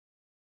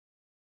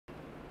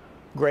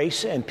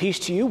Grace and peace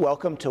to you.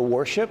 Welcome to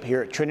worship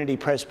here at Trinity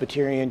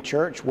Presbyterian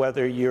Church,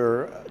 whether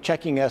you're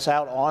checking us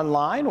out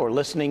online or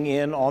listening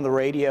in on the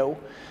radio.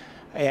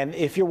 And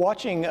if you're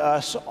watching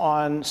us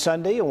on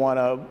Sunday, I want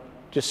to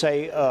just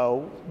say a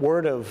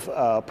word of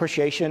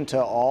appreciation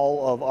to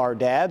all of our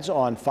dads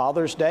on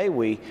Father's Day.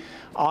 We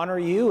honor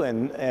you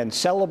and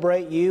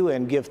celebrate you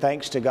and give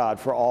thanks to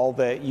God for all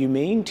that you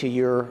mean to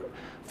your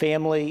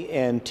family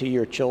and to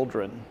your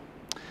children.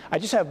 I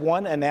just have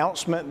one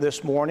announcement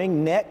this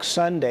morning. Next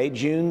Sunday,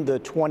 June the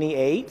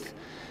 28th,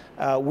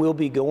 we'll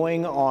be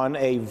going on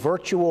a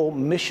virtual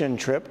mission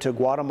trip to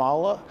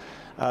Guatemala.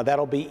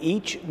 That'll be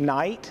each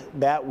night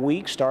that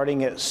week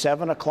starting at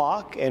 7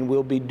 o'clock, and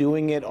we'll be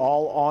doing it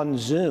all on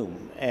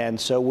Zoom. And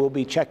so we'll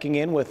be checking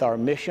in with our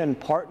mission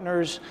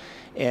partners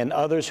and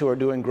others who are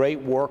doing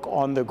great work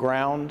on the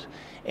ground.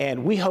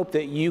 And we hope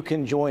that you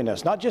can join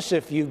us, not just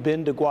if you've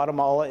been to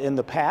Guatemala in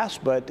the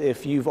past, but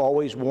if you've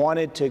always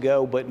wanted to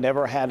go but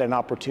never had an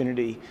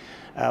opportunity.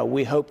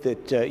 We hope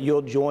that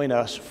you'll join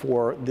us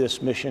for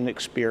this mission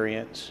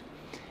experience.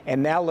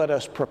 And now let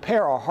us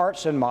prepare our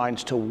hearts and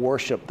minds to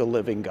worship the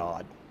living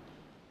God.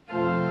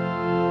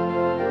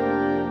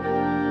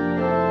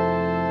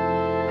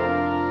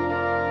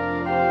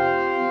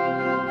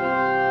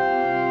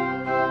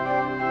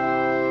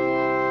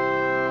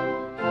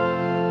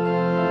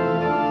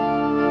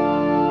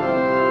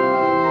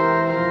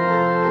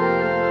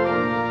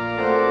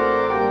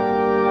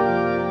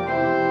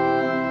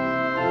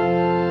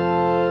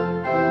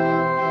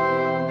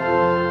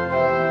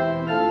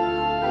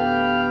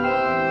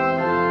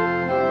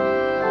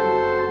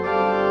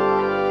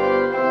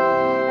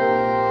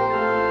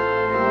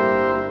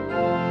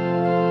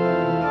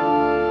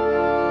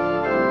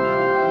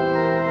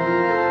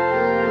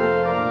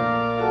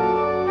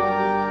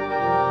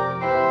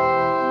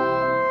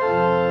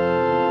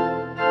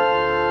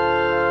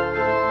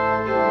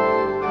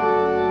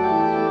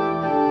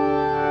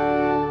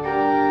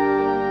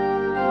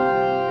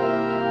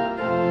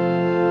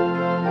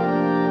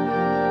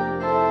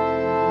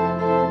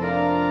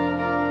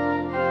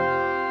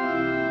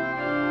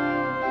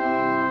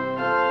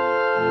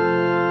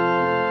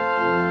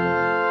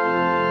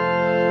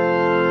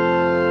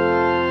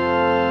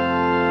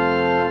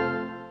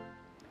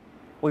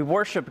 We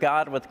worship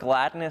God with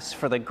gladness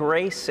for the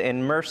grace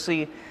and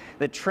mercy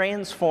that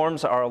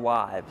transforms our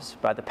lives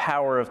by the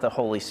power of the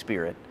Holy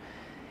Spirit.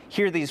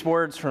 Hear these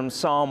words from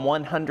Psalm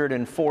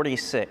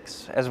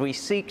 146 as we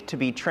seek to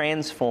be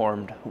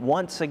transformed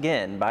once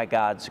again by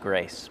God's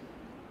grace.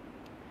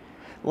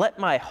 Let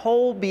my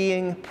whole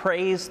being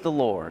praise the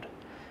Lord.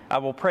 I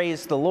will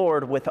praise the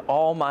Lord with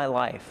all my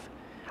life.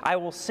 I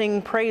will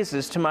sing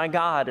praises to my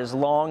God as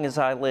long as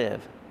I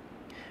live.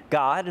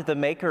 God, the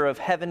maker of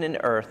heaven and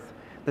earth,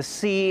 the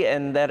sea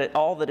and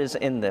all that is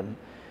in them,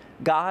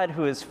 God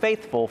who is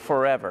faithful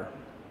forever,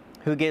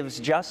 who gives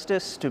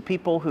justice to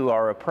people who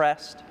are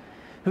oppressed,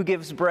 who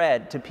gives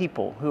bread to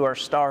people who are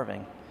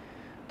starving,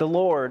 the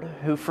Lord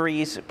who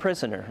frees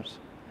prisoners,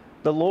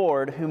 the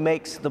Lord who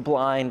makes the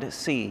blind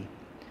see,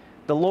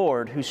 the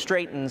Lord who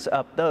straightens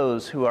up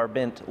those who are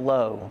bent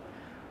low,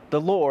 the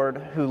Lord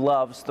who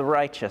loves the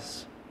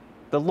righteous,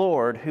 the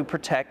Lord who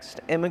protects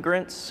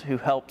immigrants, who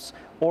helps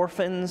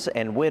orphans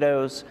and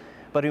widows,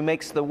 but who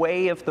makes the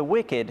way of the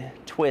wicked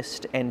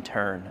twist and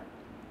turn.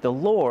 The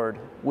Lord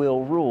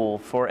will rule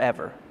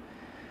forever.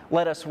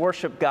 Let us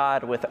worship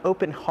God with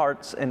open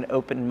hearts and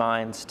open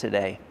minds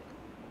today.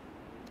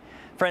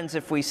 Friends,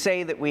 if we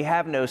say that we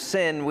have no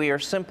sin, we are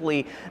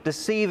simply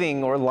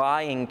deceiving or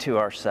lying to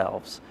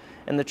ourselves,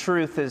 and the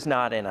truth is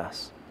not in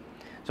us.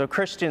 So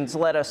Christians,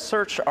 let us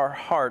search our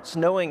hearts,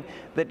 knowing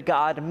that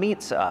God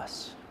meets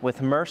us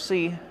with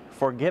mercy,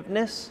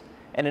 forgiveness,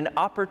 and an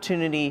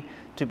opportunity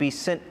to be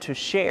sent to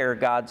share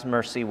God's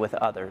mercy with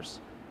others.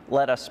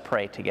 Let us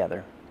pray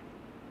together.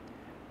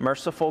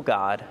 Merciful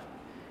God,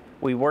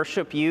 we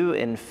worship you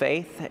in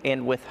faith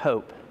and with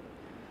hope,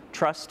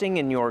 trusting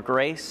in your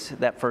grace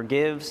that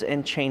forgives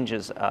and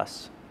changes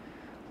us.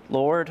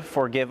 Lord,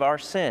 forgive our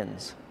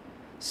sins,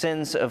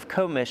 sins of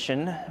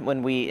commission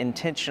when we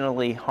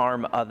intentionally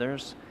harm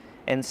others,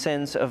 and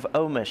sins of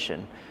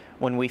omission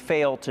when we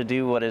fail to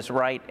do what is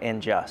right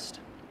and just.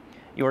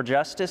 Your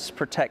justice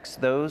protects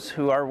those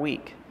who are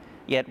weak,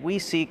 yet we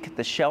seek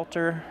the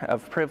shelter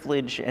of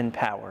privilege and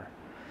power.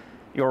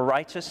 Your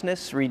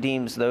righteousness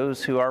redeems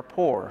those who are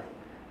poor,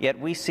 yet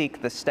we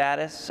seek the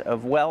status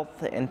of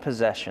wealth and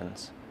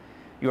possessions.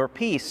 Your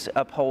peace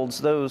upholds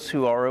those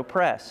who are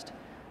oppressed,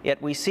 yet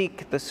we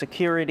seek the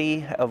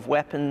security of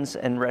weapons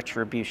and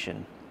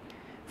retribution.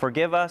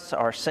 Forgive us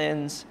our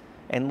sins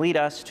and lead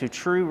us to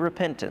true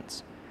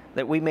repentance,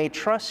 that we may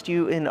trust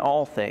you in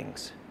all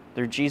things.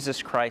 Through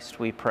Jesus Christ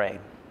we pray.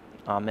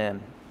 Amen.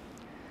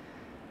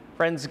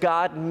 Friends,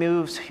 God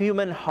moves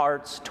human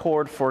hearts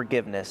toward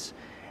forgiveness.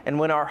 And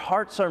when our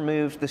hearts are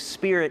moved, the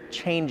Spirit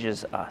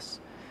changes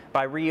us.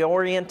 By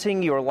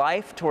reorienting your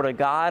life toward a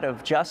God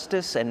of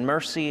justice and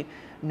mercy,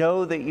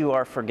 know that you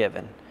are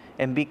forgiven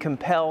and be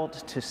compelled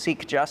to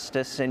seek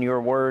justice in your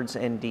words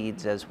and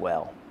deeds as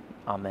well.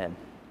 Amen.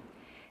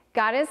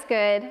 God is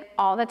good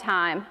all the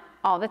time,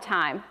 all the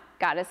time.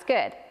 God is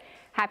good.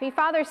 Happy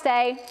Father's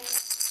Day.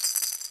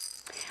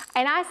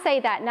 And I say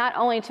that not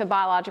only to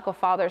biological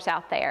fathers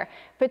out there,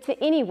 but to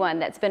anyone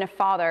that's been a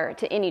father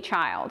to any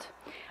child.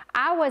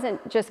 I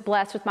wasn't just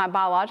blessed with my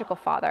biological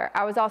father.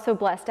 I was also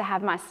blessed to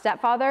have my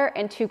stepfather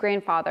and 2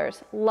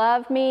 grandfathers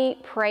love me,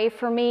 pray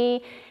for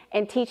me,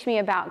 and teach me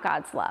about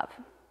God's love.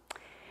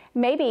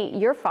 Maybe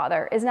your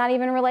father is not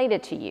even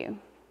related to you.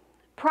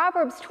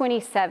 Proverbs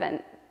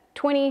 27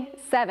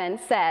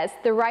 says,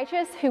 "The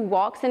righteous who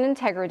walks in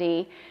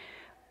integrity,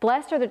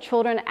 blessed are the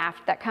children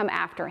that come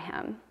after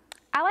him."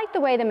 I like the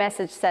way the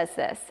Message says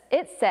this.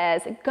 It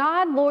says,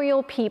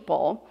 God-loyal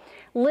people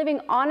living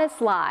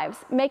honest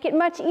lives make it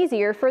much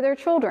easier for their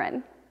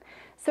children.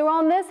 So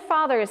on this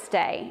Father's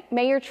Day,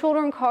 may your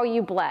children call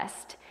you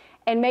blessed,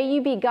 and may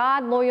you be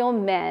God-loyal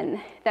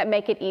men that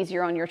make it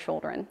easier on your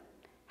children.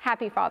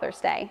 Happy Father's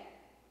Day.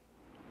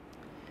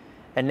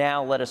 And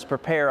now let us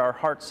prepare our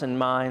hearts and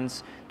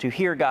minds to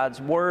hear God's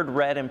word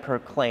read and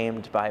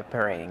proclaimed by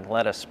praying.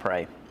 Let us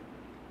pray.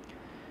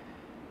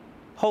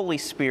 Holy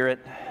Spirit,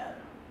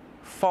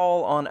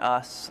 fall on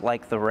us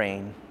like the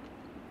rain,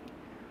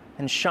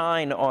 and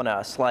shine on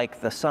us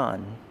like the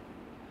sun.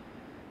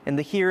 In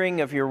the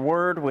hearing of your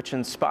word, which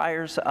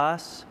inspires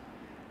us,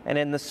 and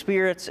in the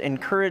Spirit's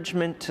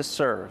encouragement to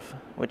serve,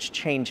 which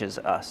changes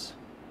us.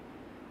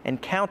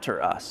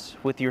 Encounter us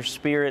with your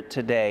Spirit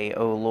today,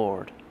 O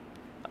Lord.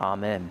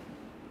 Amen.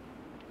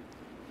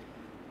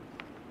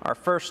 Our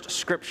first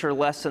scripture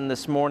lesson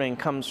this morning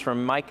comes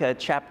from Micah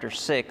chapter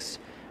 6,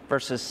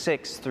 verses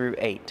 6 through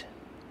 8.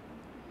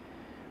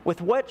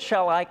 With what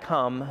shall I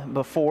come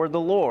before the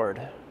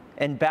Lord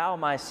and bow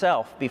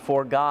myself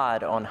before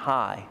God on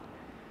high?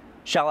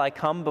 Shall I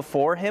come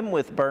before him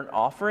with burnt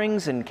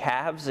offerings and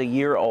calves a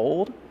year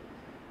old?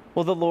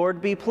 Will the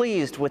Lord be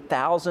pleased with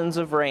thousands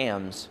of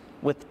rams,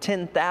 with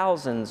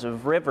 10,000s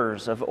of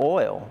rivers of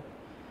oil?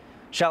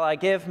 Shall I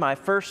give my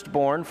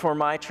firstborn for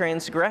my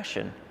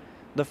transgression,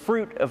 the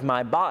fruit of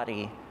my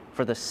body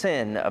for the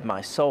sin of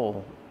my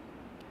soul?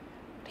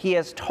 He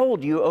has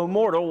told you, O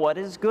mortal, what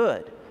is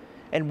good.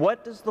 And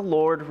what does the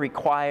Lord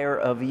require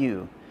of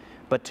you,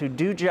 but to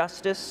do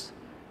justice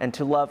and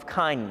to love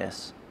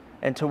kindness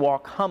and to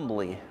walk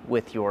humbly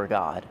with your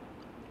God?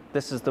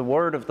 This is the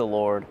word of the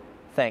Lord.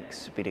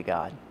 Thanks be to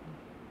God.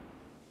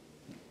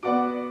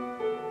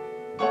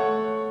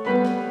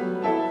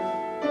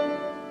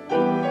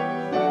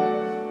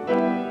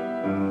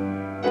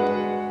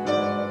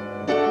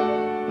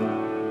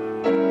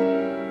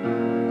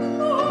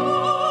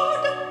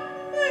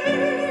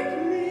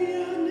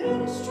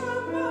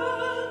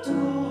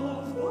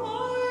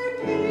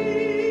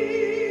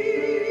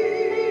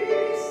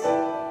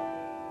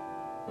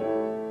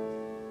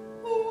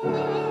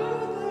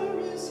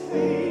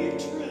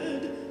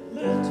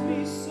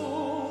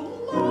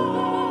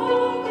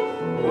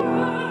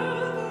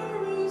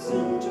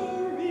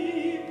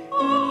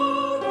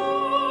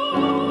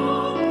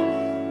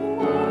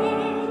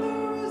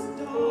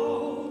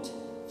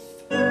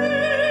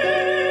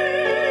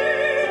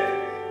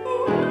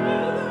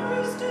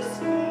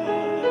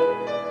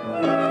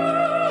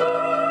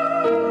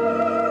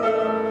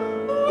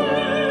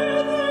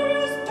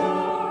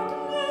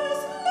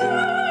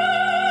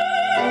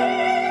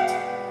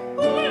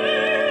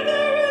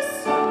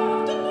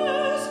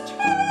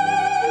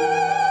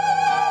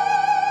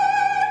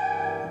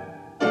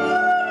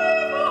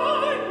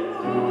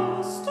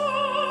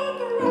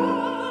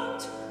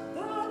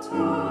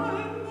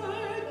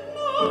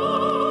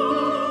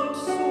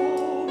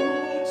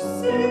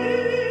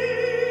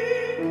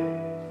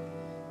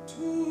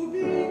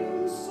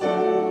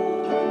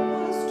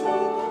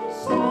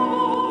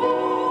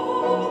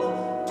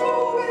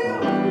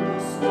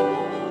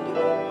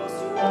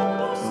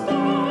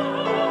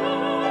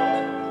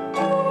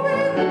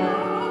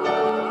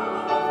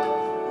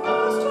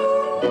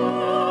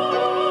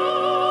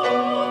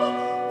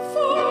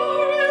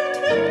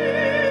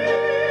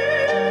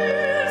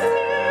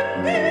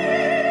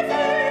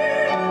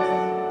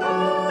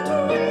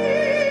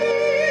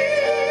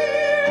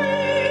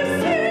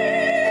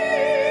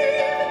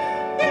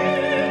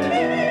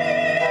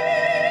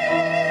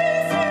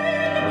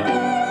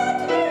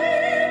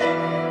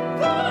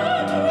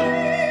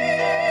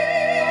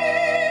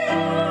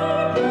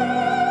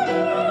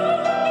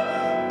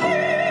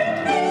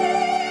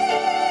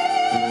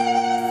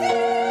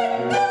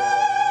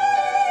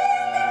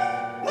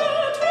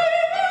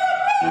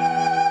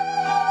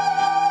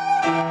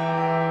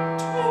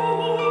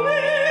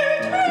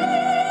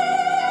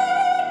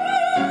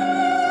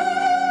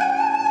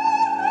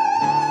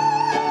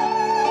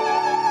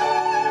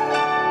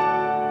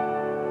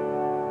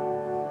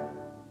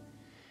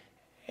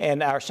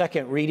 And our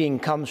second reading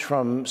comes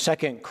from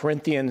 2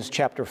 Corinthians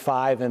chapter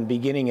 5 and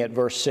beginning at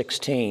verse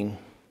 16.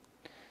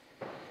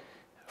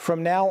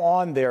 From now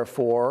on,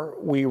 therefore,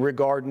 we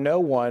regard no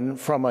one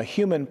from a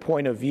human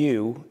point of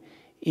view,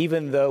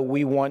 even though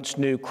we once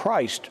knew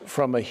Christ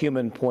from a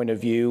human point of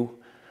view,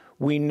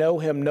 we know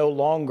him no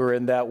longer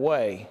in that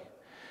way.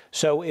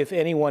 So if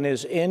anyone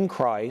is in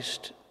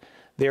Christ,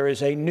 There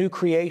is a new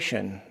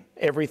creation.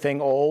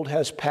 Everything old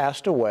has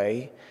passed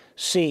away.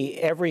 See,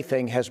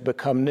 everything has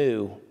become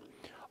new.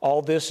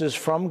 All this is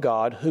from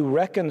God, who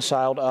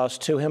reconciled us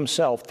to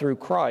himself through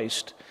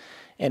Christ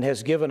and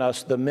has given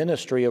us the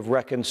ministry of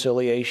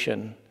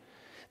reconciliation.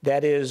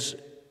 That is,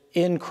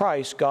 in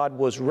Christ, God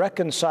was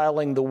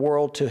reconciling the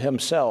world to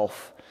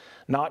himself,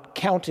 not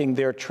counting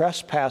their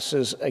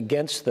trespasses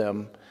against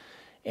them,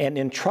 and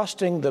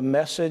entrusting the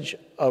message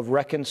of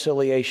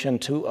reconciliation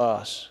to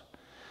us.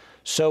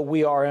 So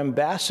we are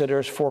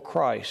ambassadors for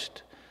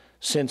Christ.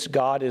 Since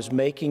God is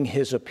making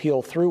his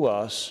appeal through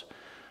us,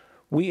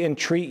 we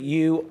entreat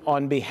you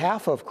on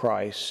behalf of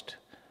Christ,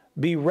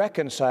 be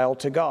reconciled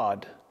to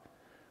God.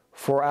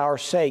 For our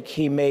sake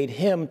he made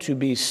him to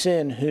be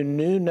sin who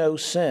knew no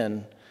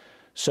sin,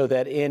 so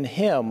that in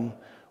him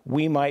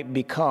we might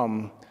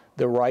become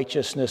the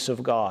righteousness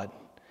of God.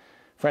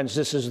 Friends,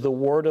 this is the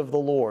word of the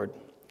Lord.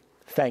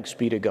 Thanks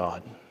be to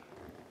God.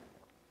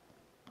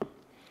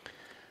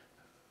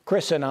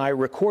 Chris and I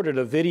recorded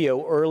a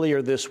video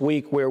earlier this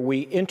week where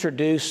we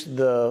introduced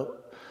the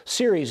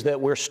series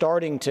that we're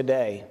starting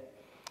today.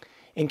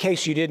 In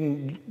case you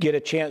didn't get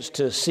a chance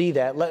to see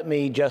that, let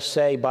me just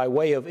say by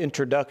way of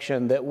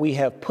introduction that we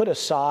have put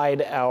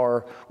aside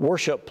our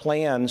worship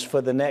plans for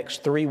the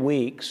next 3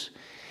 weeks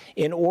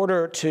in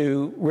order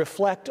to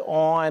reflect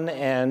on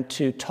and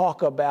to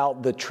talk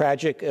about the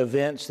tragic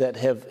events that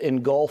have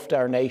engulfed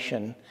our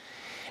nation.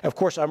 Of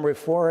course, I'm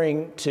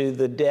referring to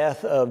the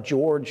death of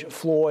George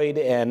Floyd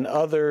and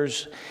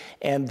others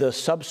and the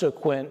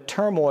subsequent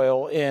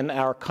turmoil in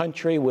our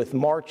country with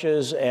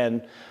marches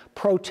and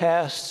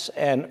protests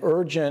and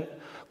urgent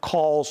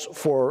calls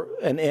for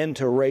an end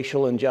to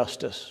racial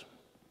injustice.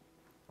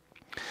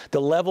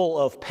 The level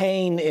of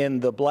pain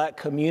in the black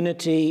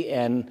community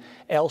and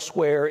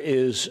elsewhere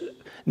is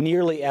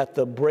nearly at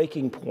the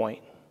breaking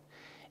point,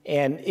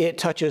 and it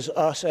touches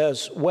us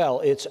as well.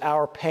 It's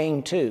our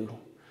pain too.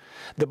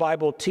 The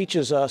Bible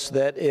teaches us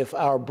that if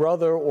our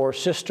brother or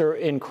sister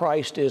in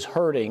Christ is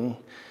hurting,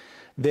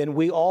 then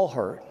we all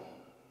hurt.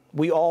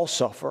 We all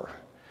suffer.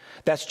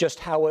 That's just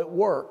how it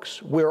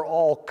works. We're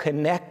all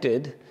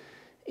connected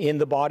in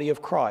the body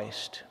of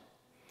Christ.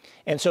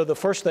 And so the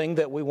first thing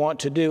that we want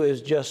to do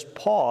is just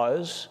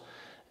pause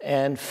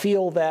and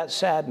feel that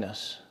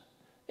sadness,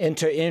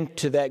 enter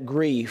into that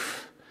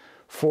grief,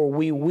 for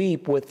we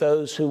weep with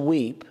those who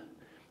weep,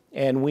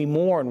 and we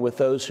mourn with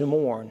those who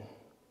mourn.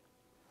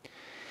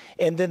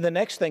 And then the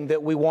next thing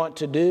that we want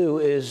to do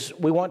is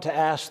we want to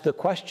ask the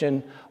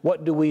question,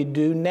 what do we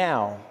do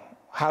now?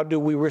 How do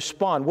we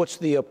respond? What's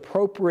the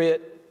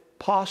appropriate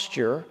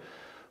posture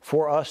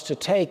for us to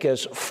take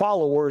as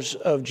followers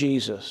of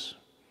Jesus?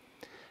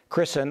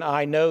 Chris and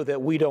I know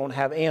that we don't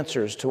have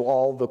answers to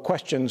all the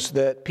questions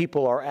that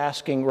people are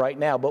asking right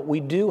now, but we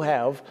do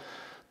have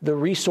the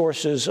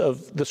resources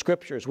of the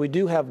Scriptures. We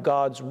do have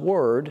God's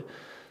Word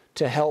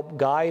to help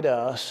guide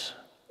us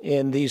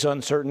in these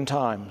uncertain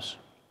times.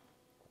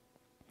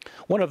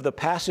 One of the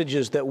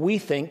passages that we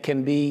think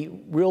can be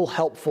real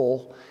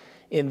helpful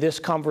in this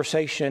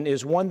conversation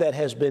is one that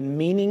has been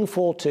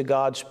meaningful to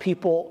God's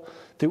people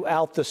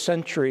throughout the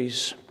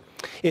centuries.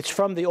 It's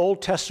from the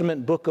Old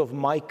Testament book of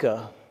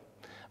Micah.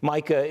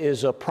 Micah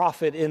is a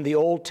prophet in the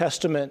Old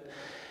Testament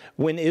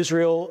when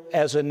Israel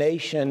as a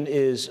nation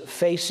is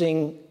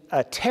facing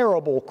a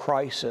terrible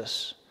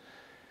crisis.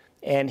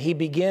 And he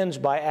begins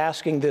by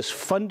asking this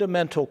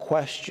fundamental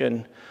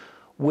question,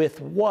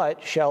 with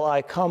what shall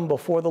I come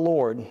before the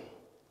Lord?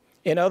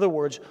 In other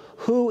words,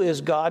 who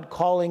is God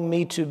calling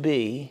me to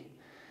be,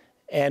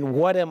 and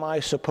what am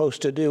I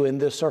supposed to do in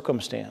this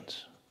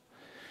circumstance?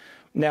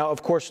 Now,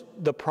 of course,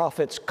 the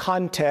prophet's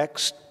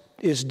context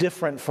is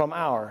different from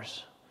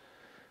ours,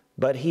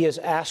 but he is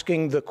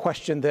asking the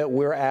question that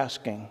we're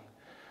asking.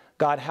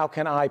 God, how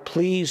can I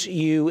please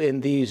you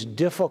in these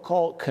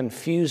difficult,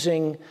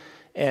 confusing,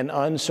 and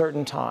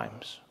uncertain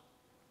times?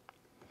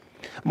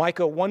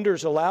 Micah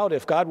wonders aloud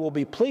if God will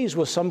be pleased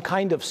with some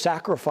kind of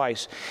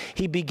sacrifice.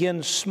 He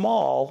begins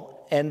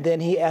small and then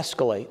he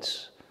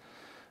escalates.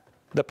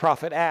 The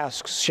prophet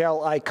asks,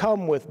 shall I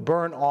come with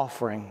burnt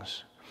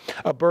offerings?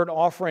 A burnt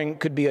offering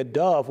could be a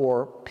dove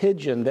or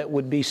pigeon that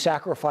would be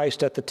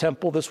sacrificed at the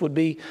temple. This would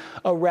be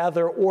a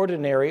rather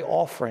ordinary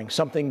offering,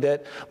 something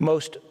that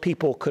most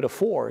people could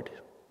afford.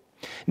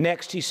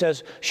 Next, he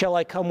says, shall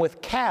I come with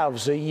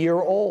calves a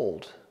year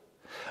old?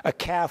 A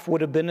calf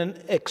would have been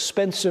an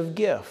expensive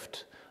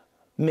gift.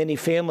 Many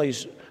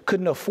families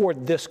couldn't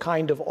afford this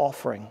kind of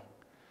offering.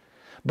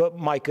 But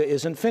Micah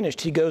isn't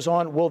finished. He goes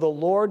on, will the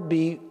Lord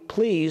be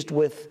pleased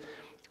with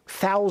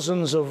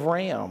thousands of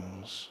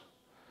rams?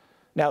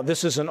 Now,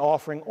 this is an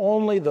offering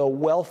only the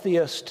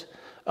wealthiest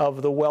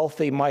of the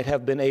wealthy might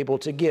have been able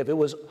to give. It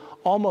was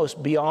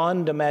almost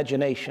beyond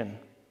imagination.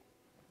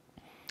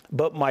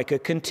 But Micah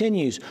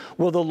continues,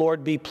 will the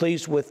Lord be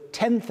pleased with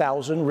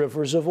 10,000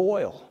 rivers of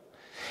oil?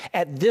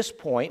 At this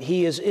point,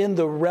 he is in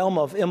the realm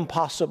of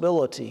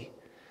impossibility.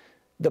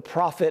 the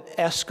prophet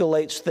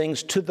escalates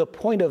things to the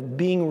point of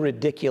being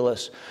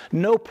ridiculous.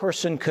 No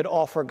person could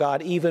offer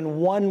God even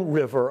one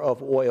river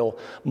of oil,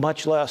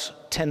 much less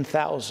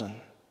 10,000.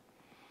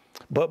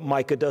 But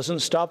Micah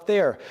doesn't stop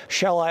there.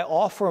 Shall I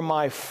offer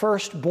my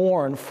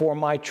firstborn for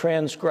my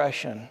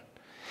transgression?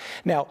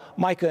 Now,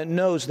 Micah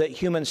knows that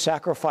human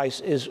sacrifice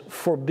is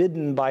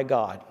forbidden by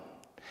God.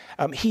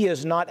 He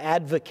is not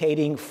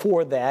advocating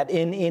for that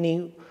in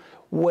any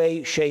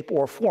way, shape,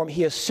 or form.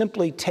 He is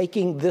simply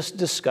taking this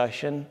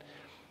discussion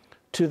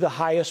to the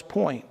highest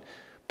point,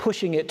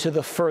 pushing it to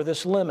the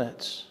furthest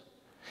limits.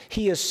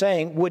 He is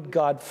saying, would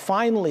God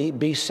finally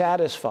be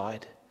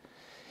satisfied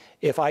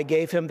if I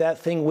gave him that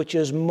thing which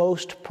is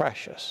most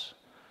precious,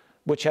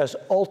 which has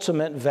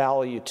ultimate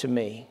value to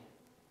me?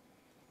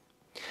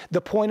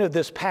 The point of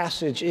this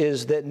passage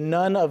is that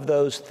none of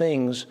those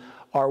things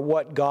are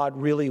what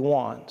God really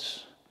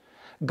wants.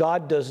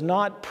 God does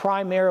not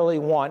primarily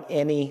want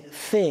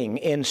anything.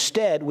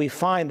 Instead, we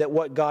find that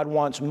what God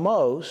wants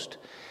most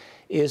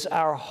is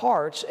our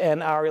hearts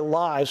and our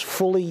lives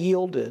fully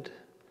yielded.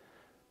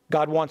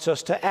 God wants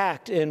us to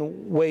act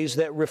in ways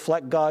that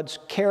reflect God's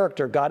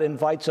character. God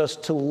invites us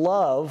to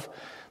love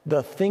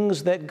the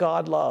things that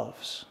God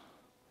loves.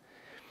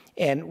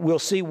 And we'll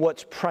see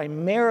what's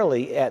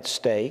primarily at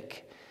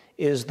stake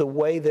is the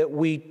way that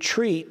we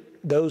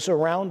treat those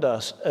around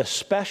us,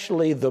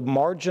 especially the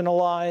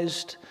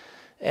marginalized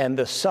and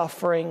the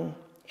suffering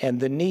and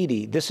the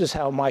needy. This is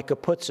how Micah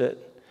puts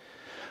it.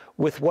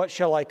 With what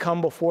shall I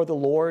come before the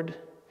Lord?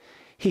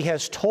 He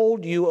has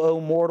told you,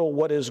 O mortal,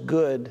 what is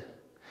good.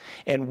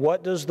 And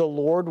what does the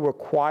Lord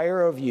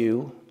require of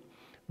you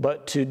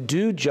but to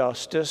do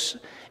justice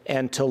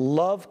and to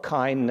love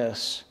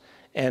kindness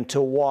and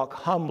to walk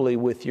humbly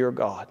with your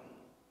God?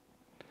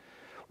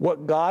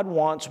 What God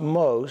wants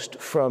most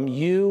from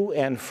you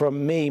and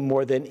from me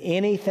more than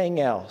anything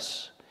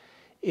else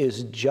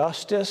is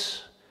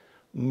justice,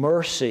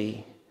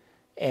 mercy,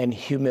 and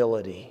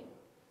humility.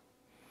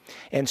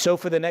 And so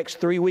for the next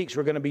 3 weeks,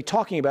 we're going to be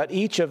talking about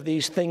each of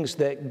these things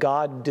that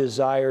God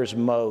desires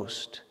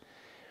most.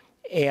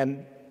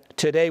 And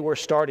today we're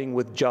starting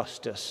with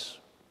justice.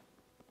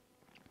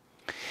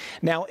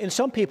 Now, in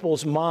some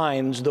people's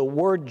minds, the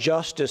word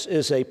justice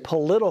is a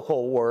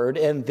political word,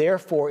 and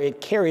therefore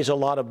it carries a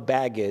lot of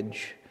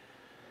baggage.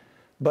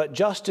 But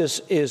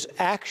justice is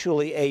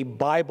actually a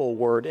Bible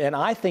word, and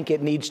I think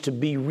it needs to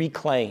be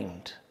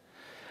reclaimed.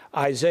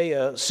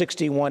 Isaiah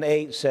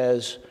 61:8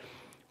 says,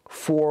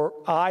 "For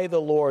I, the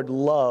Lord,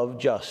 love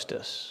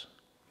justice."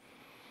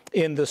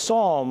 In the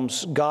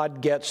Psalms,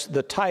 God gets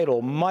the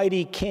title,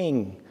 Mighty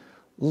King,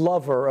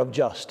 Lover of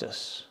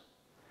Justice.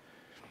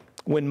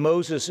 When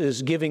Moses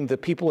is giving the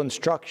people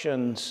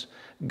instructions,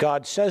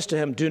 God says to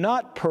him, do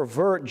not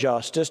pervert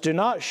justice, do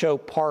not show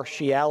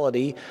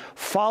partiality,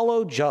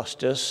 follow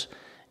justice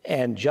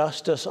and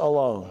justice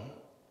alone.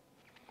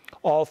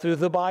 All through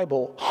the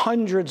Bible,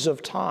 hundreds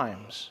of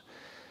times,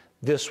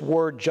 this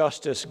word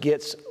justice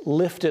gets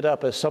lifted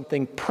up as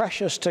something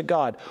precious to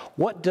God.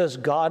 What does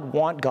God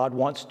want? God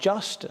wants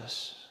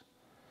justice.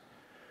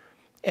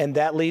 And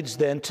that leads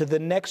then to the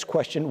next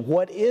question,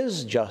 what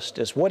is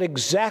justice? What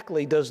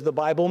exactly does the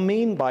Bible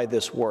mean by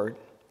this word?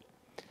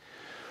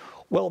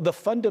 Well, the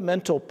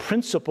fundamental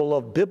principle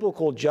of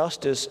biblical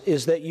justice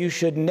is that you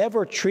should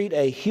never treat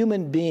a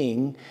human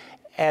being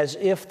as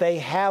if they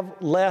have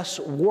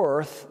less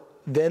worth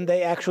than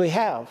they actually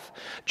have.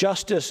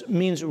 Justice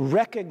means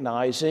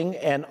recognizing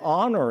and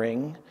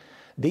honoring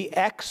the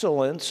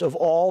excellence of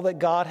all that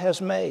God has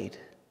made.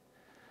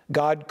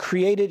 God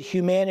created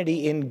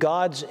humanity in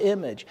God's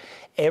image.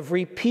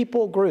 Every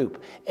people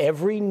group,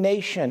 every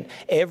nation,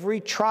 every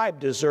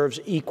tribe deserves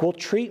equal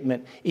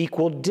treatment,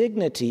 equal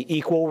dignity,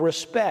 equal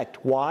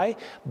respect. Why?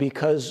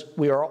 Because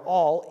we are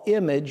all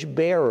image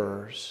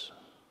bearers.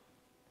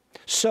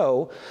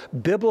 So,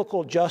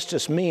 biblical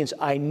justice means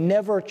I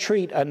never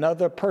treat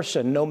another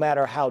person, no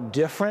matter how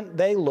different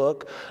they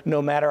look,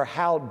 no matter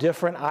how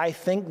different I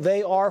think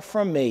they are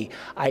from me.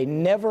 I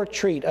never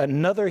treat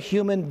another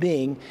human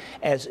being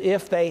as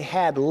if they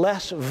had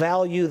less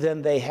value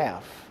than they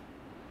have.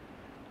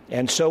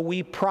 And so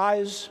we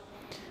prize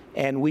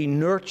and we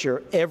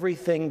nurture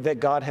everything that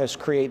God has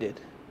created.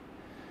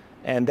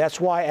 And that's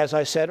why, as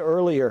I said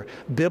earlier,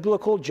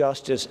 biblical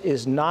justice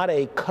is not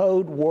a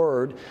code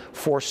word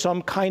for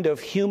some kind of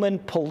human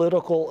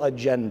political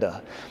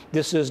agenda.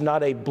 This is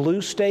not a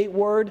blue state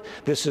word.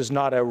 This is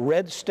not a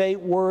red state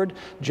word.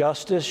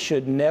 Justice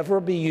should never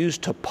be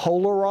used to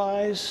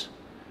polarize.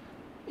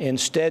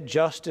 Instead,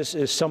 justice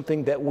is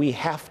something that we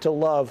have to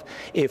love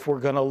if we're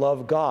going to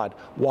love God.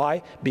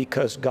 Why?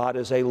 Because God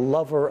is a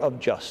lover of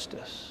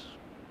justice.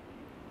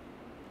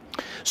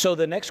 So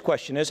the next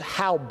question is,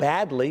 how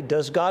badly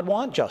does God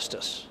want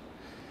justice?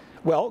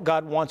 Well,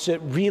 God wants it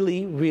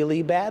really,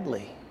 really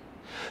badly.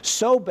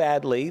 So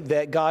badly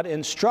that God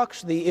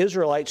instructs the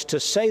Israelites to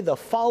say the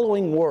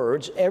following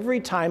words every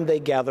time they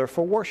gather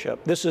for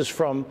worship. This is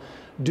from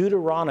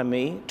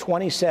Deuteronomy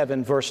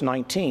 27, verse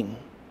 19.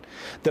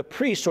 The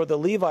priests or the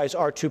Levites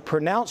are to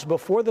pronounce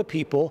before the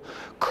people,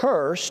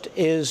 "Cursed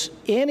is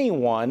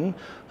anyone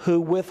who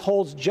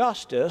withholds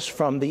justice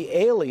from the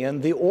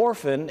alien, the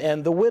orphan,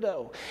 and the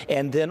widow."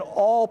 And then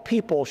all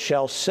people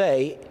shall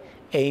say,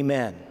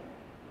 "Amen."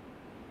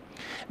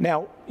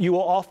 Now, you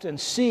will often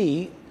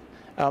see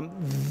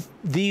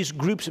these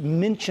groups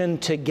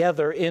mentioned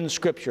together in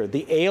Scripture,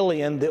 the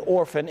alien, the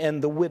orphan,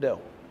 and the widow.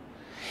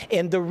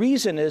 And the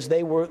reason is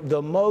they were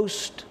the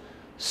most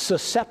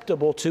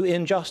susceptible to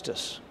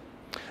injustice.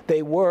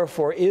 They were,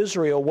 for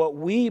Israel, what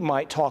we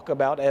might talk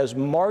about as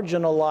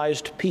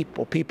marginalized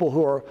people, people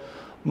who are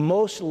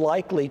most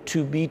likely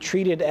to be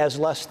treated as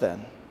less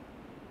than.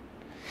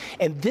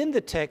 And then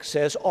the text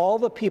says all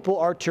the people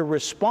are to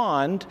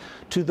respond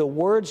to the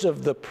words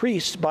of the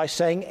priests by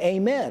saying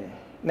amen.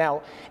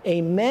 Now,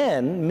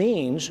 amen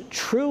means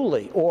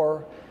truly,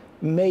 or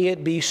may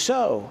it be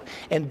so.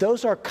 And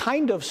those are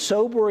kind of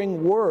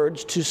sobering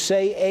words to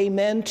say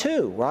amen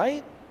to,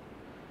 right?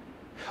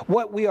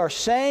 What we are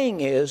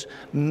saying is,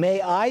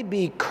 may I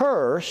be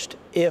cursed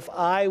if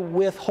I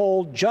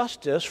withhold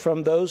justice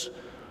from those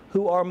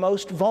who are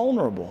most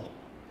vulnerable.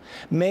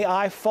 May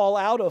I fall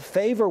out of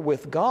favor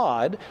with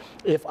God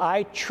if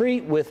I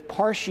treat with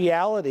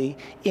partiality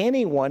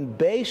anyone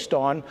based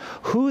on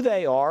who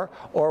they are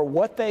or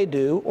what they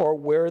do or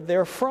where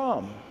they're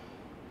from.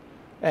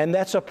 And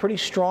that's a pretty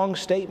strong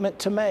statement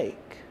to make.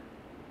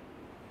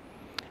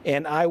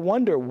 And I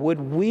wonder,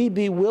 would we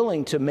be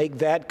willing to make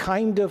that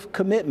kind of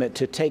commitment,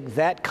 to take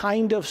that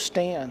kind of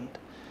stand?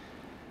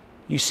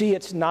 You see,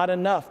 it's not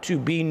enough to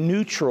be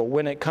neutral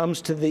when it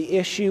comes to the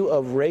issue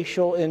of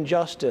racial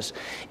injustice.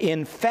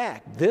 In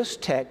fact, this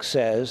text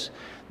says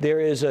there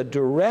is a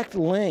direct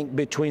link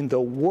between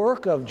the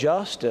work of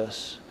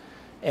justice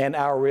and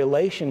our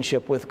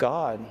relationship with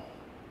God.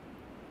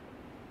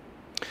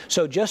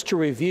 So just to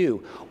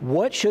review,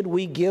 what should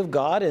we give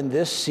God in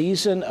this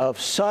season of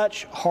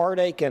such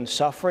heartache and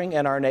suffering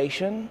in our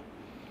nation?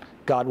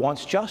 God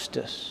wants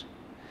justice.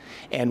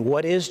 And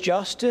what is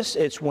justice?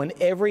 It's when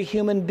every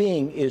human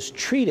being is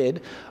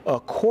treated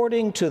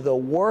according to the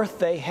worth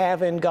they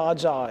have in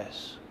God's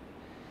eyes.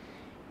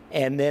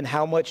 And then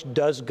how much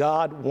does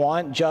God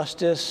want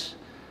justice?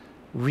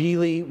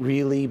 Really,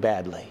 really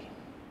badly.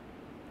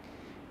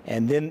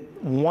 And then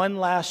one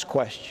last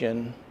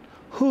question.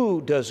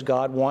 Who does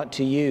God want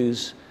to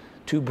use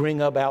to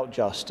bring about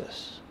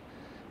justice?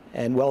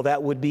 And well,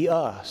 that would be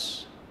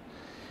us.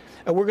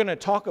 And we're going to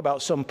talk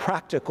about some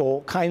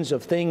practical kinds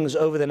of things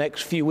over the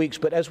next few weeks.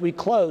 But as we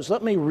close,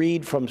 let me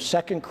read from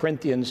 2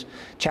 Corinthians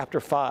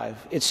chapter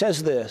 5. It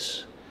says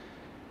this: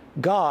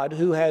 God,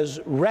 who has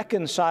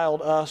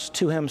reconciled us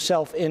to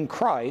himself in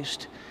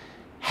Christ,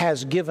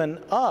 has given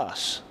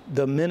us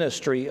the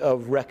ministry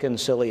of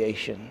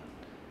reconciliation.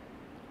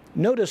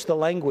 Notice the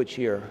language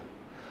here.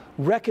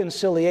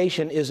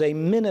 Reconciliation is a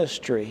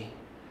ministry.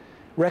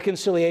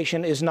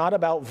 Reconciliation is not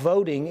about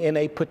voting in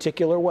a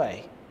particular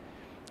way.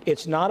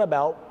 It's not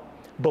about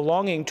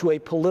belonging to a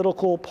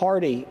political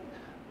party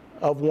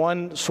of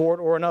one sort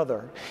or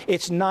another.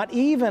 It's not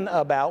even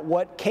about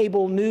what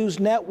cable news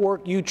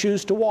network you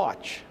choose to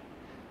watch.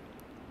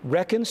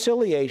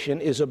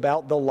 Reconciliation is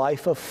about the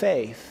life of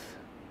faith.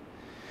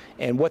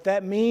 And what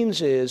that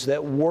means is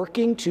that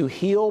working to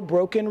heal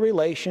broken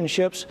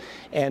relationships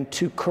and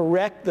to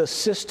correct the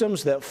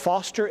systems that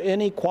foster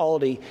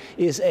inequality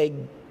is a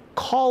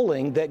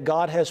calling that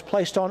God has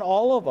placed on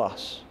all of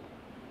us.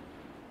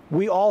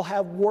 We all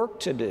have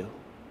work to do.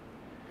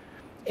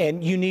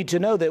 And you need to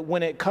know that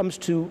when it comes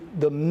to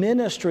the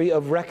ministry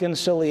of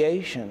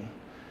reconciliation,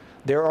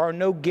 there are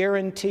no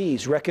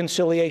guarantees.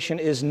 Reconciliation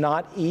is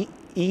not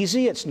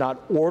easy, it's not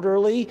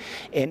orderly,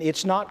 and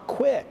it's not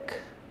quick.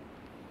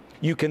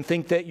 You can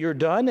think that you're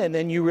done, and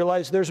then you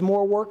realize there's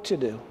more work to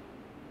do.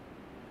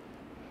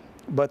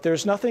 But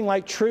there's nothing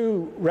like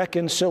true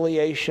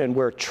reconciliation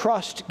where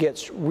trust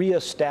gets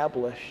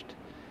reestablished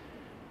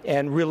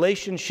and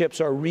relationships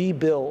are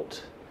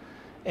rebuilt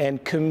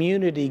and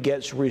community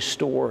gets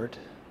restored.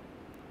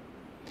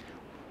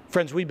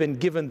 Friends, we've been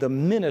given the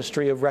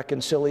ministry of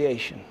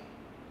reconciliation.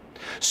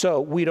 So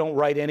we don't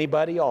write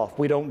anybody off.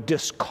 We don't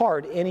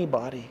discard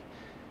anybody.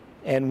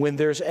 And when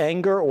there's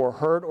anger or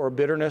hurt or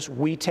bitterness,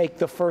 we take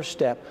the first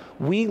step.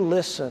 We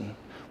listen.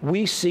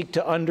 We seek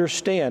to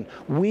understand.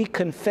 We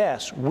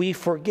confess. We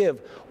forgive.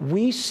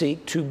 We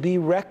seek to be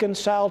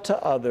reconciled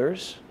to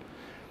others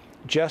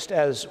just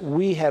as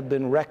we have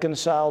been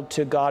reconciled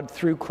to God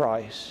through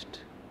Christ.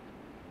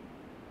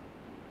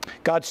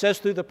 God says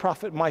through the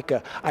prophet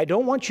Micah, I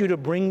don't want you to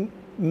bring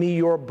me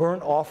your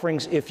burnt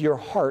offerings if your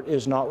heart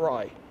is not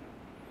right.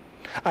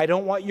 I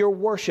don't want your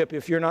worship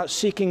if you're not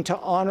seeking to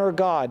honor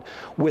God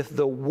with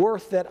the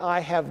worth that I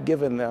have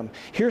given them.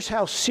 Here's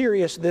how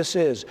serious this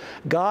is.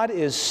 God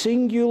is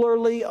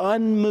singularly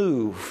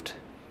unmoved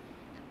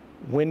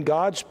when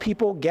God's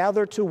people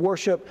gather to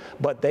worship,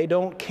 but they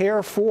don't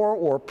care for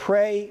or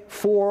pray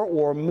for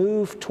or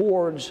move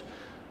towards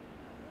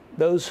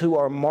those who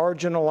are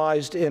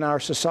marginalized in our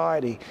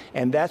society.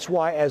 And that's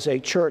why as a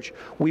church,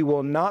 we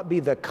will not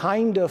be the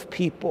kind of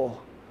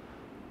people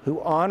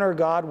who honor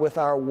God with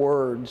our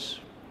words,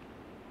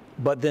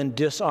 but then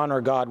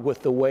dishonor God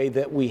with the way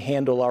that we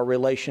handle our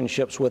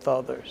relationships with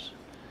others.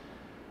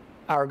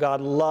 Our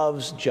God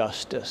loves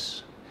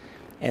justice,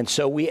 and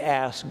so we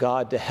ask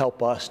God to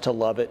help us to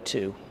love it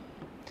too.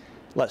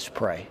 Let's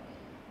pray.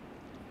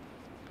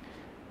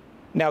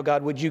 Now,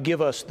 God, would you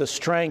give us the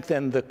strength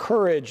and the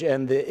courage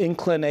and the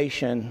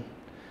inclination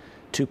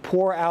to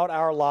pour out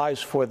our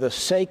lives for the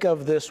sake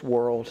of this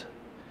world,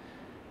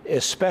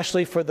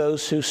 especially for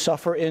those who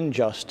suffer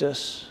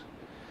injustice,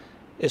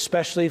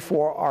 especially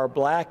for our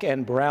black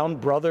and brown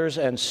brothers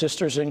and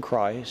sisters in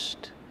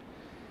Christ.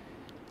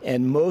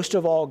 And most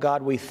of all,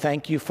 God, we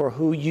thank you for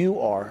who you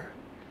are.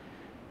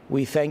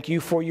 We thank you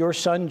for your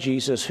Son,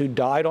 Jesus, who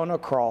died on a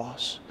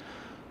cross,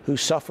 who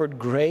suffered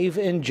grave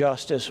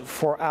injustice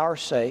for our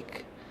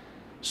sake,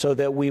 so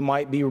that we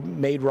might be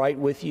made right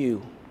with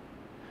you.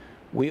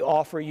 We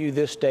offer you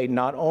this day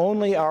not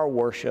only our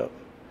worship,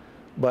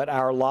 but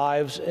our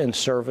lives in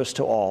service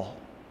to all.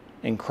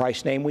 In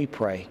Christ's name we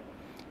pray.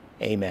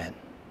 Amen.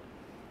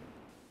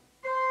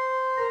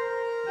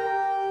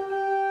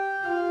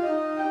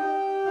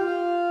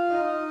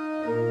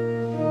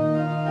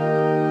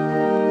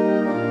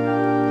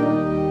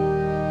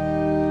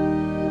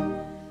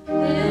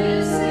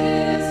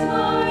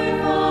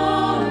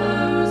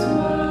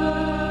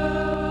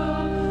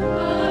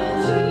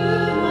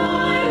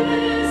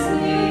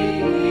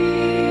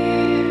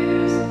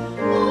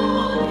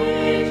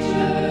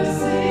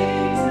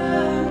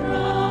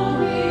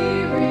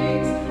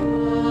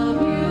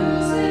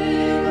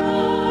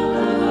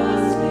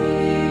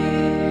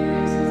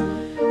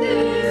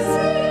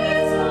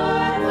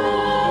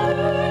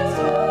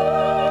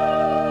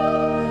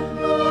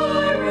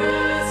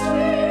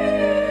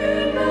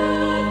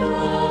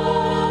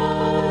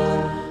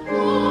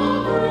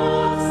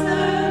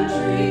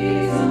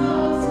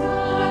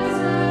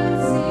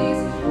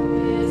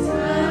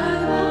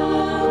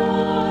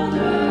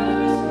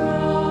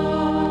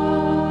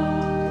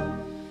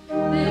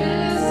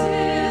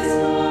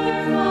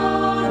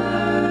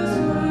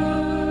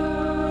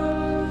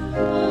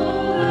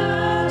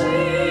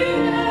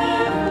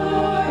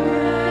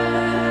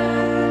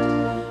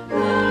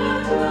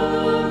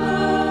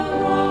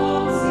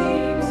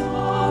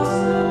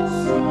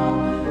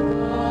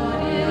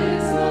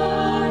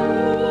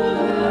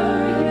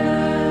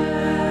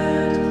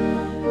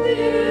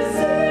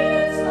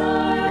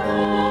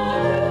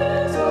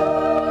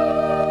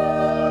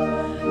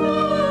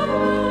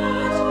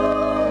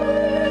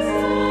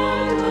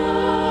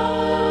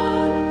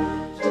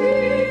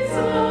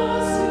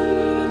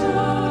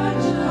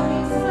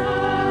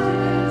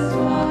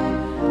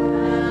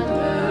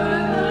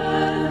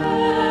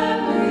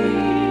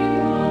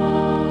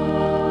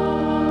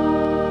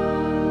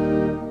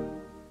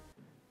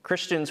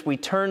 Christians, we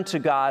turn to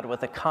God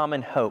with a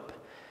common hope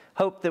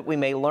that we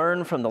may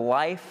learn from the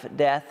life,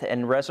 death,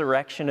 and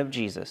resurrection of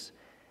Jesus.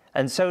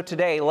 And so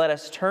today, let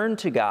us turn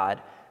to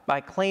God by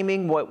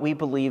claiming what we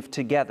believe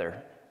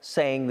together,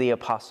 saying the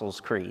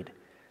Apostles' Creed.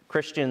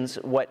 Christians,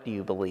 what do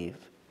you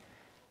believe?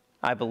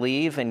 I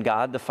believe in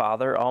God the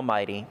Father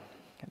Almighty,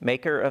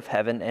 maker of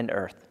heaven and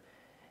earth,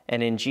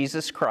 and in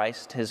Jesus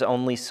Christ, his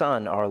only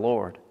Son, our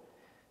Lord,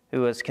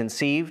 who was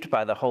conceived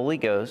by the Holy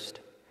Ghost,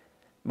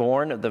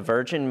 born of the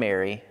Virgin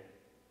Mary,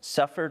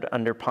 suffered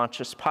under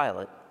Pontius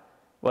Pilate,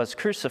 was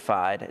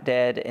crucified,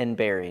 dead, and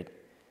buried.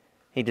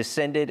 He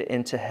descended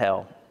into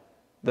hell.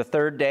 The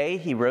third day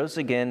he rose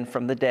again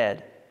from the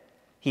dead.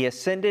 He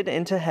ascended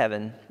into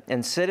heaven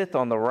and sitteth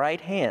on the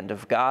right hand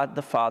of God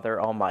the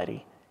Father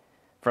Almighty.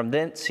 From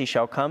thence he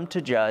shall come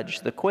to judge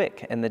the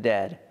quick and the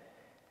dead.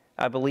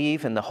 I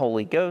believe in the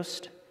Holy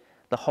Ghost,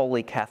 the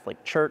Holy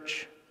Catholic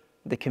Church,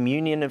 the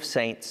communion of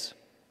saints,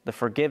 the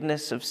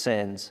forgiveness of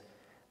sins,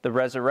 the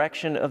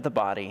resurrection of the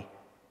body,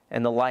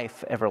 and the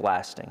life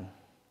everlasting.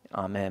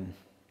 Amen.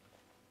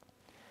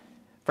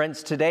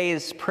 Friends,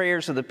 today's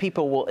prayers of the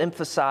people will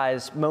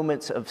emphasize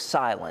moments of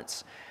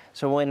silence.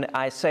 So when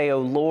I say, "O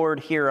Lord,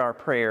 hear our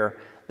prayer,"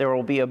 there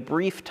will be a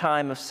brief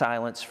time of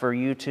silence for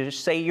you to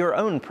say your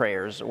own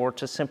prayers or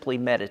to simply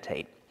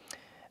meditate.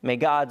 May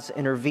God's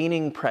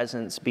intervening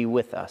presence be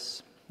with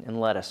us,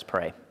 and let us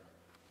pray.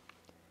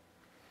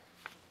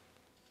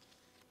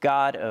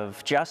 God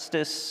of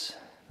justice,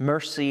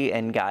 mercy,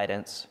 and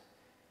guidance,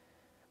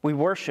 we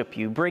worship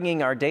you,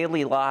 bringing our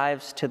daily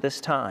lives to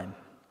this time.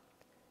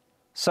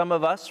 Some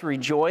of us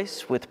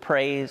rejoice with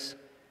praise,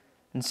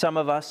 and some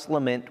of us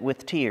lament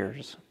with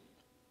tears.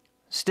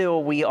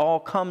 Still, we all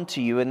come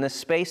to you in this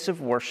space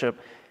of worship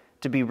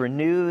to be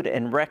renewed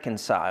and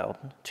reconciled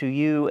to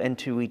you and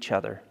to each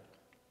other.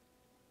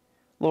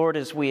 Lord,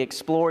 as we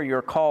explore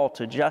your call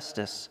to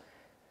justice,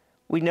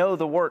 we know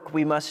the work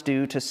we must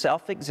do to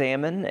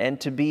self-examine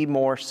and to be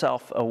more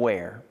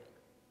self-aware.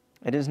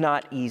 It is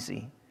not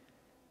easy.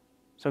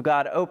 So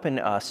God, open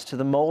us to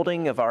the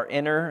molding of our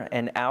inner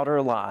and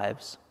outer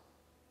lives.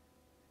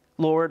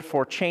 Lord,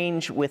 for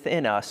change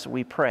within us,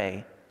 we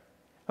pray.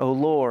 O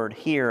Lord,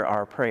 hear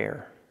our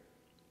prayer.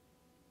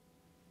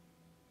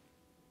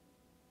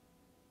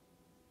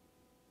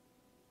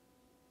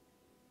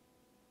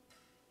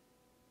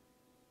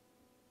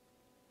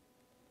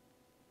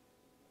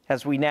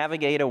 as we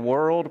navigate a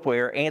world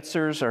where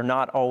answers are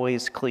not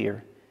always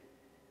clear.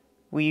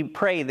 We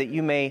pray that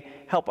you may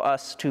help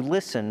us to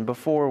listen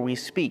before we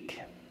speak.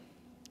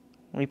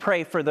 We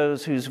pray for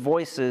those whose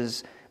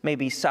voices may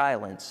be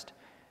silenced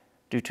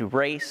due to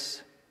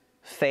race,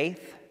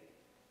 faith,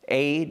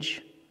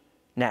 age,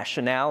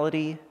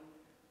 nationality,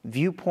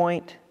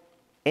 viewpoint,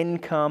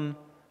 income,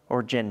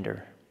 or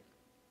gender.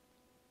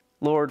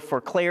 Lord,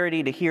 for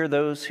clarity to hear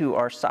those who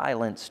are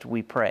silenced,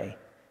 we pray.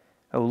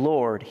 O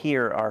Lord,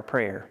 hear our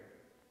prayer.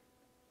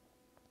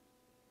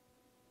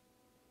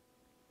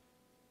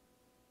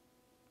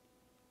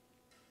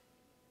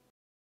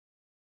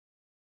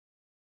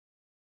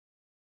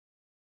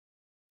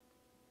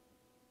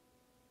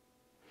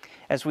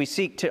 As we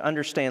seek to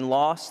understand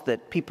loss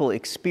that people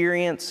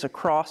experience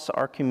across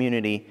our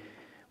community,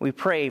 we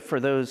pray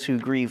for those who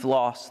grieve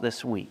loss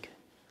this week,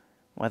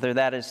 whether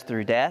that is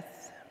through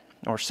death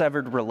or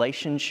severed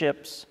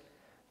relationships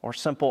or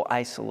simple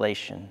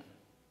isolation.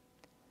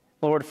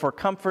 Lord, for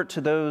comfort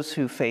to those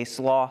who face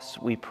loss,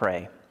 we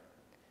pray.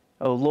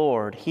 O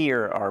Lord,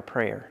 hear our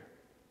prayer.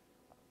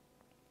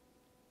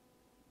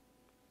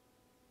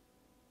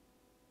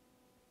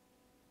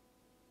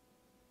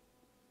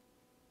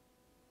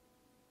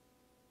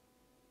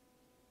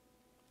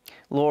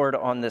 Lord,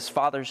 on this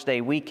Father's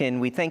Day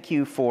weekend, we thank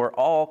you for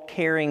all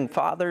caring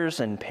fathers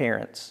and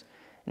parents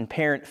and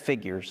parent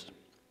figures.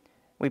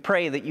 We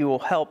pray that you will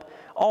help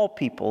all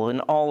people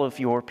and all of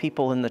your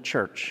people in the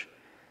church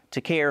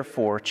to care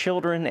for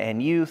children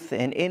and youth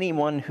and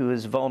anyone who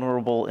is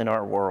vulnerable in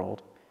our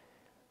world.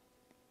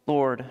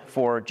 Lord,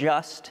 for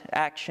just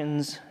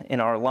actions in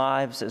our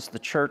lives as the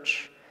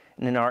church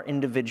and in our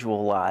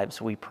individual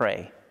lives, we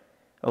pray.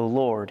 O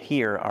Lord,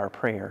 hear our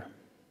prayer.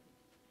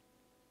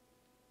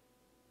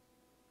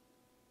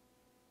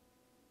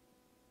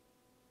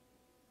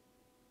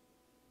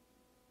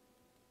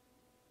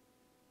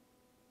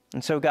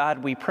 And so,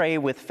 God, we pray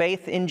with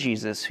faith in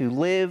Jesus, who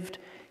lived,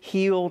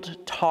 healed,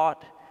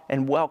 taught,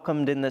 and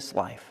welcomed in this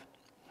life,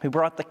 who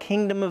brought the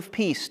kingdom of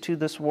peace to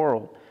this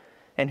world,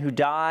 and who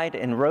died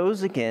and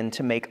rose again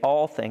to make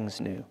all things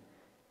new.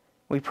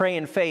 We pray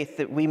in faith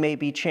that we may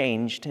be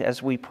changed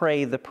as we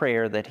pray the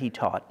prayer that he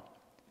taught.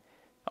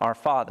 Our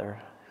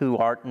Father, who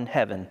art in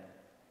heaven,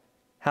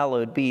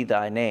 hallowed be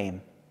thy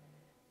name.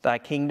 Thy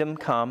kingdom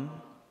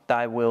come,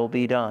 thy will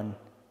be done,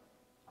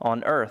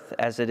 on earth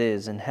as it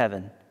is in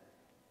heaven.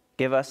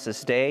 Give us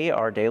this day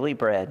our daily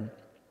bread.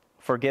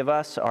 Forgive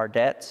us our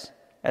debts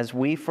as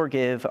we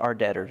forgive our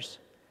debtors.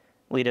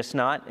 Lead us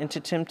not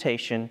into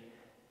temptation,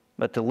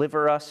 but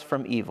deliver us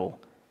from evil.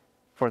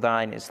 For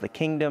thine is the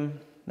kingdom,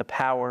 the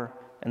power,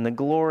 and the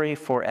glory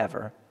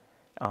forever.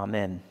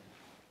 Amen.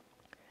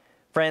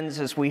 Friends,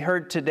 as we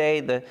heard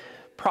today, the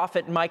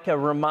prophet Micah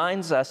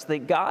reminds us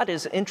that God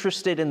is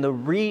interested in the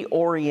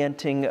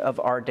reorienting of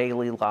our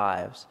daily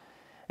lives.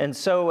 And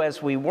so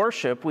as we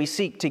worship, we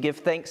seek to give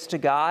thanks to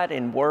God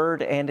in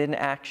word and in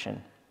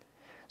action.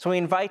 So we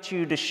invite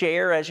you to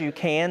share as you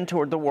can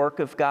toward the work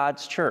of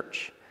God's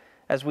church,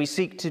 as we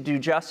seek to do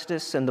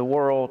justice in the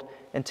world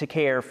and to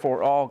care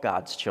for all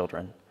God's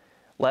children.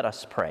 Let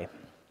us pray.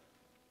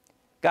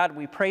 God,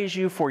 we praise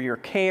you for your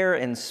care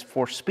and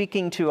for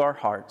speaking to our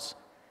hearts.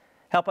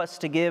 Help us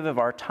to give of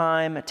our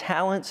time,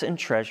 talents, and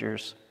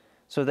treasures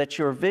so that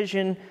your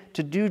vision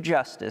to do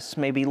justice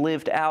may be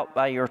lived out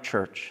by your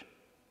church.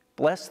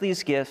 Bless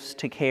these gifts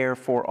to care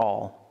for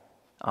all.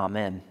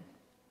 Amen.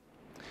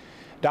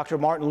 Dr.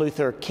 Martin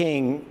Luther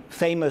King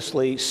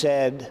famously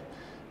said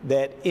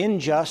that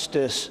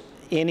injustice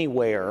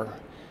anywhere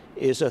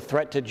is a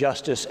threat to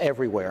justice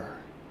everywhere.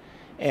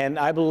 And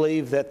I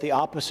believe that the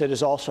opposite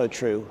is also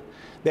true,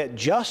 that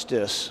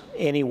justice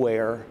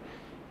anywhere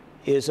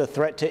is a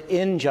threat to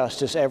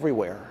injustice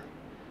everywhere.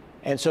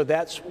 And so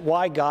that's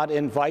why God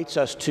invites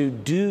us to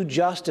do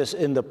justice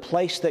in the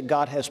place that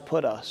God has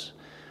put us.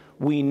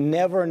 We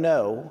never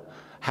know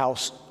how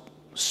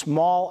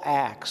small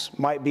acts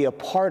might be a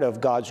part of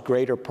God's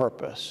greater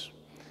purpose.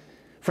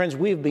 Friends,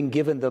 we've been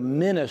given the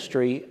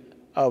ministry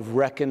of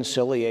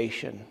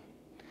reconciliation.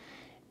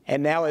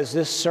 And now as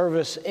this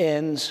service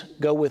ends,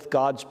 go with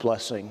God's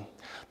blessing.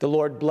 The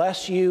Lord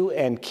bless you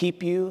and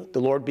keep you. The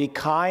Lord be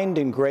kind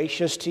and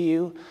gracious to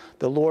you.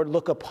 The Lord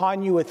look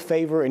upon you with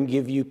favor and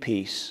give you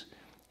peace.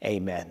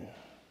 Amen.